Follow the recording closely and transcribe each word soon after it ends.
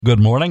Good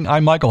morning,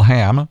 I'm Michael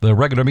Ham. The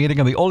regular meeting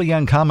of the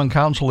Olean Common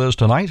Council is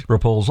tonight.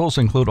 Proposals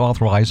include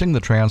authorizing the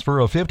transfer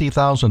of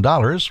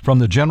 $50,000 from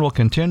the General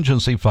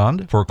Contingency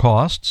Fund for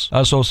costs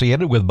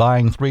associated with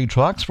buying 3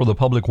 trucks for the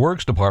Public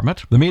Works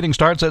Department. The meeting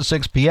starts at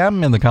 6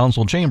 p.m. in the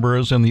council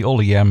chambers in the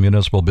Olean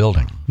Municipal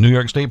Building. New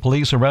York State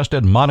Police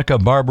arrested Monica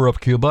Barber of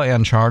Cuba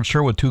and charged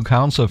her with 2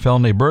 counts of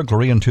felony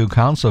burglary and 2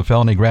 counts of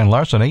felony grand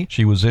larceny.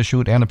 She was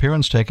issued an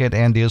appearance ticket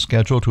and is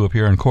scheduled to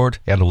appear in court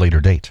at a later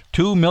date.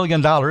 $2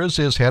 million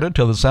is headed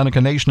to the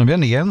Seneca Nation of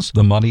Indians.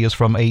 The money is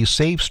from a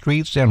Safe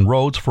Streets and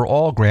Roads for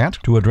All grant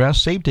to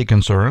address safety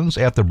concerns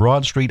at the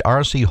Broad Street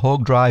R.C.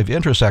 Hogue Drive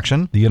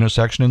intersection. The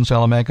intersection in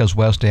Salamanca's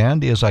West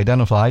End is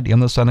identified in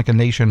the Seneca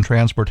Nation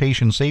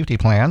Transportation Safety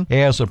Plan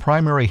as a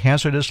primary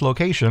hazardous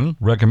location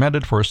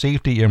recommended for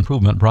safety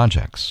improvement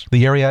projects.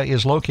 The area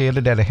is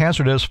located at a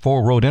hazardous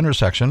 4-road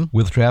intersection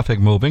with traffic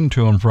moving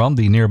to and from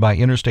the nearby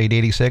Interstate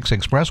 86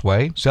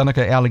 Expressway,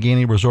 Seneca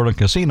Allegheny Resort and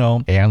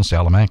Casino, and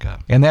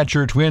Salamanca. And that's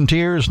your Twin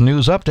Tiers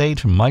News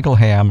Update. Michael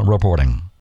Ham reporting.